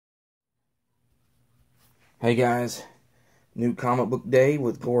Hey guys, new comic book day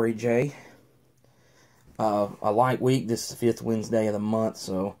with Gory J. A light week. This is the fifth Wednesday of the month,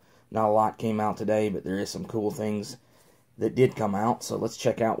 so not a lot came out today, but there is some cool things that did come out. So let's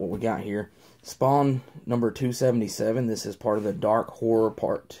check out what we got here. Spawn number 277. This is part of the Dark Horror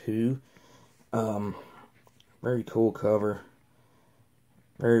Part 2. Very cool cover.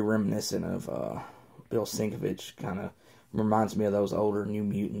 Very reminiscent of Bill Sienkiewicz. Kind of reminds me of those older New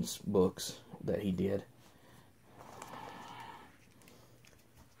Mutants books that he did.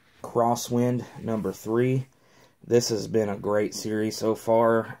 Crosswind number 3. This has been a great series so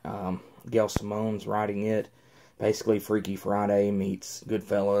far. Gail Simone's writing it. Basically, Freaky Friday meets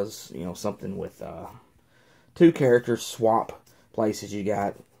Goodfellas. You know, something with two characters swap places. You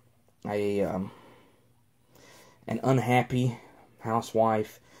got an unhappy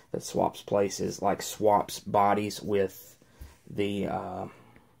housewife that swaps places, like swaps bodies with the a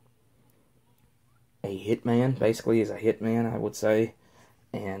hitman. Basically, is a hitman, I would say.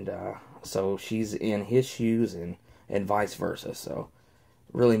 And so she's in his shoes and vice versa. So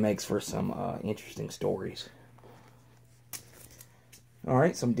really makes for some interesting stories.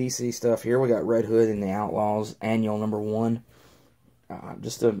 Alright, some DC stuff here. We got Red Hood and the Outlaws, annual number 1.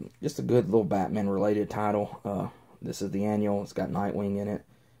 Just a good little Batman related title. This is the annual. It's got Nightwing in it.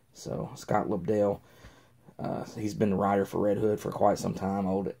 So Scott Lobdell. He's been the writer for Red Hood for quite some time.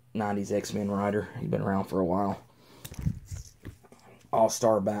 Old 90s X-Men writer. He's been around for a while.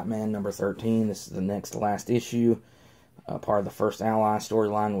 All-Star Batman number 13. This is the next to last issue. Part of the first Ally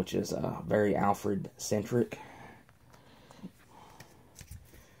storyline, which is very Alfred-centric.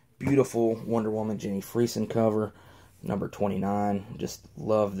 Beautiful Wonder Woman Jenny Friesen cover. Number 29. Just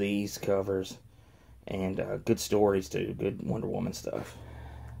love these covers. And good stories too. Good Wonder Woman stuff.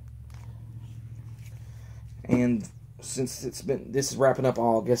 And since this is wrapping up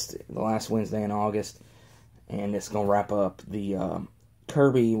August, the last Wednesday in August. And it's going to wrap up the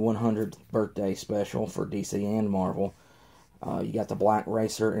Kirby 100th birthday special for DC and Marvel. You got the Black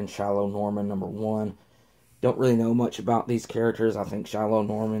Racer and Shiloh Norman number 1. Don't really know much about these characters. I think Shiloh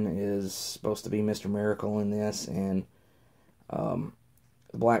Norman is supposed to be Mr. Miracle in this. And the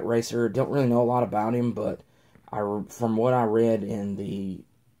Black Racer, don't really know a lot about him. But from what I read in the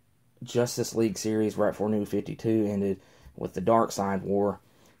Justice League series right before New 52 ended with the Darkseid War,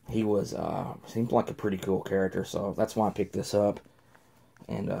 he was seemed like a pretty cool character, so that's why I picked this up.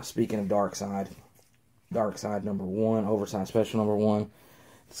 And speaking of Darkseid number 1, oversized special number 1.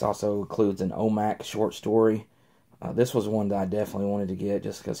 This also includes an OMAC short story. This was one that I definitely wanted to get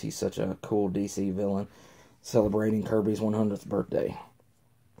just because he's such a cool DC villain, celebrating Kirby's 100th birthday.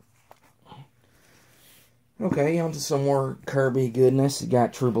 Okay, on to some more Kirby goodness. You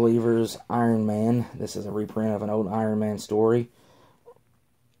got True Believers Iron Man. This is a reprint of an old Iron Man story.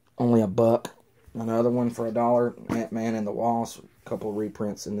 Only $1. Another one for $1. Ant-Man and the Wasp. A couple of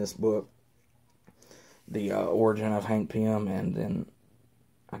reprints in this book. The origin of Hank Pym, and then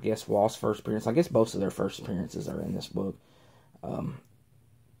I guess Wasp's first appearance. I guess both of their first appearances are in this book.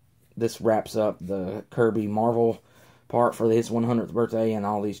 This wraps up the Kirby Marvel part for his 100th birthday and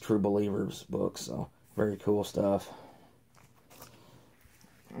all these True Believers books. So very cool stuff.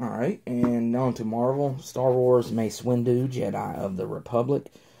 Alright, and on to Marvel. Star Wars Mace Windu, Jedi of the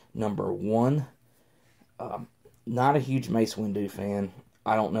Republic. Number 1. Not a huge Mace Windu fan.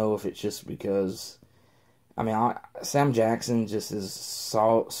 I don't know if it's just because, I mean, Sam Jackson just is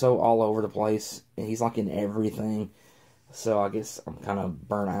so all over the place. He's like in everything. So I guess I'm kind of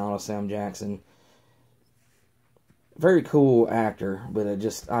burnt out of Sam Jackson. Very cool actor, but it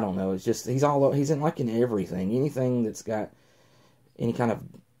just, I don't know. It's just he's in like in everything. Anything that's got any kind of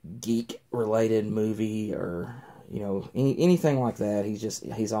geek related movie or, you know, anything like that,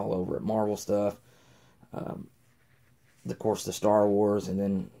 he's all over it. Marvel stuff, of course, the Star Wars, and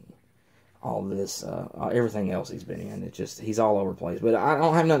then all this, everything else he's been in. It's just, he's all over the place. But I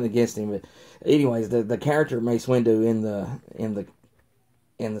don't have nothing against him. But anyways, the character Mace Windu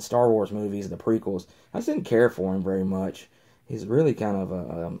in the Star Wars movies, the prequels, I just didn't care for him very much. He's really kind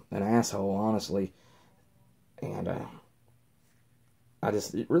of an asshole, honestly. And I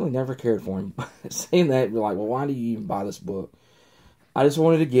just really never cared for him. Saying that, you're like, well, why do you even buy this book? I just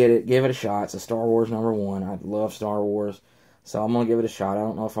wanted to get it, give it a shot. It's a Star Wars number 1. I love Star Wars, so I'm going to give it a shot. I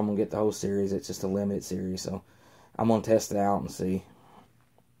don't know if I'm going to get the whole series. It's just a limited series, so I'm going to test it out and see.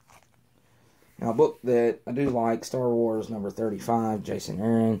 Now, a book that I do like, Star Wars number 35, Jason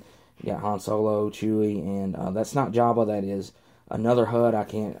Aaron. You got Han Solo, Chewie, and that's not Jabba. That is another HUD. I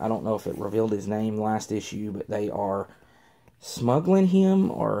don't know if it revealed his name last issue, but they are smuggling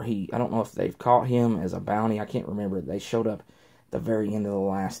him, or I don't know if they've caught him as a bounty. I can't remember. They showed up the very end of the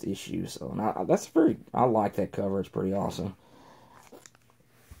last issue. So I like that cover. It's pretty awesome.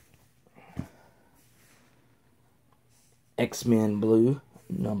 X-Men Blue,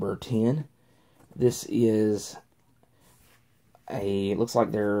 number 10. This is it looks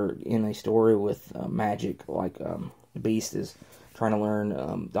like they're in a story with magic, like the Beast is trying to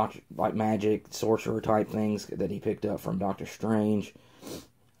learn like magic, sorcerer type things that he picked up from Doctor Strange.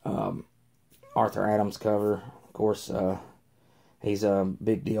 Arthur Adams cover, of course. He's a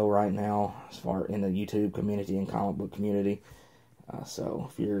big deal right now as far in the YouTube community and comic book community. So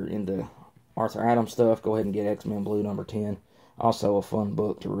if you're into Arthur Adams stuff, go ahead and get X-Men Blue number 10. Also a fun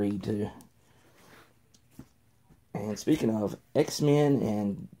book to read too. And speaking of X-Men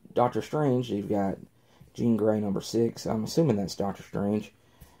and Doctor Strange, you've got Jean Grey number 6. I'm assuming that's Doctor Strange.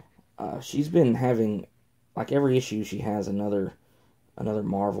 She's been having, like every issue, she has another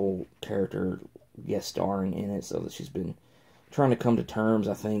Marvel character guest starring in it, so that she's been trying to come to terms,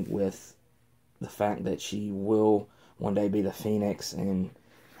 I think, with the fact that she will one day be the Phoenix and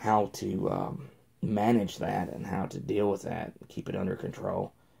how to manage that and how to deal with that, keep it under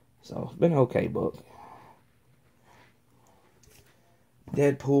control. So it's been an okay book.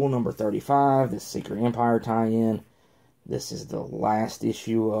 Deadpool number 35, this Secret Empire tie-in. This is the last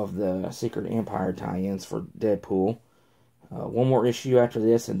issue of the Secret Empire tie-ins for Deadpool. One more issue after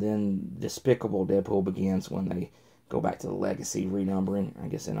this, and then Despicable Deadpool begins when they go back to the Legacy renumbering, I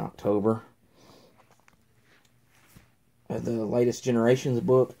guess in October. The latest Generations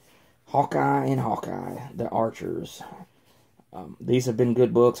book, Hawkeye and Hawkeye, The Archers. These have been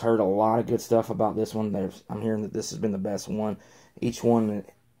good books. Heard a lot of good stuff about this one. I'm hearing that this has been the best one. Each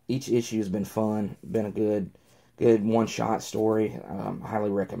issue has been fun. Been a good one-shot story. Highly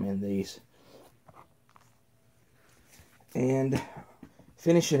recommend these. And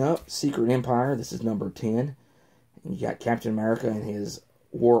finishing up, Secret Empire. This is number 10. You got Captain America and his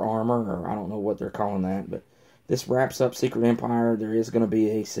war armor, or I don't know what they're calling that, but this wraps up Secret Empire. There is going to be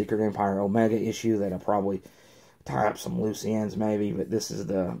a Secret Empire Omega issue that'll probably tie up some loose ends maybe, but this is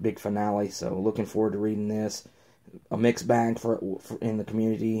the big finale, so looking forward to reading this. A mixed bag for in the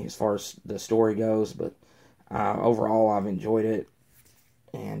community as far as the story goes, but overall I've enjoyed it,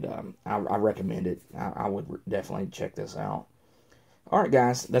 and I recommend it. I would definitely check this out. Alright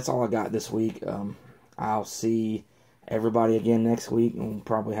guys, that's all I got this week. I'll see everybody again next week, and we'll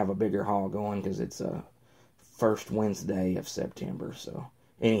probably have a bigger haul going because it's first Wednesday of September. So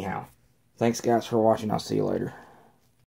anyhow, thanks guys for watching. I'll see you later.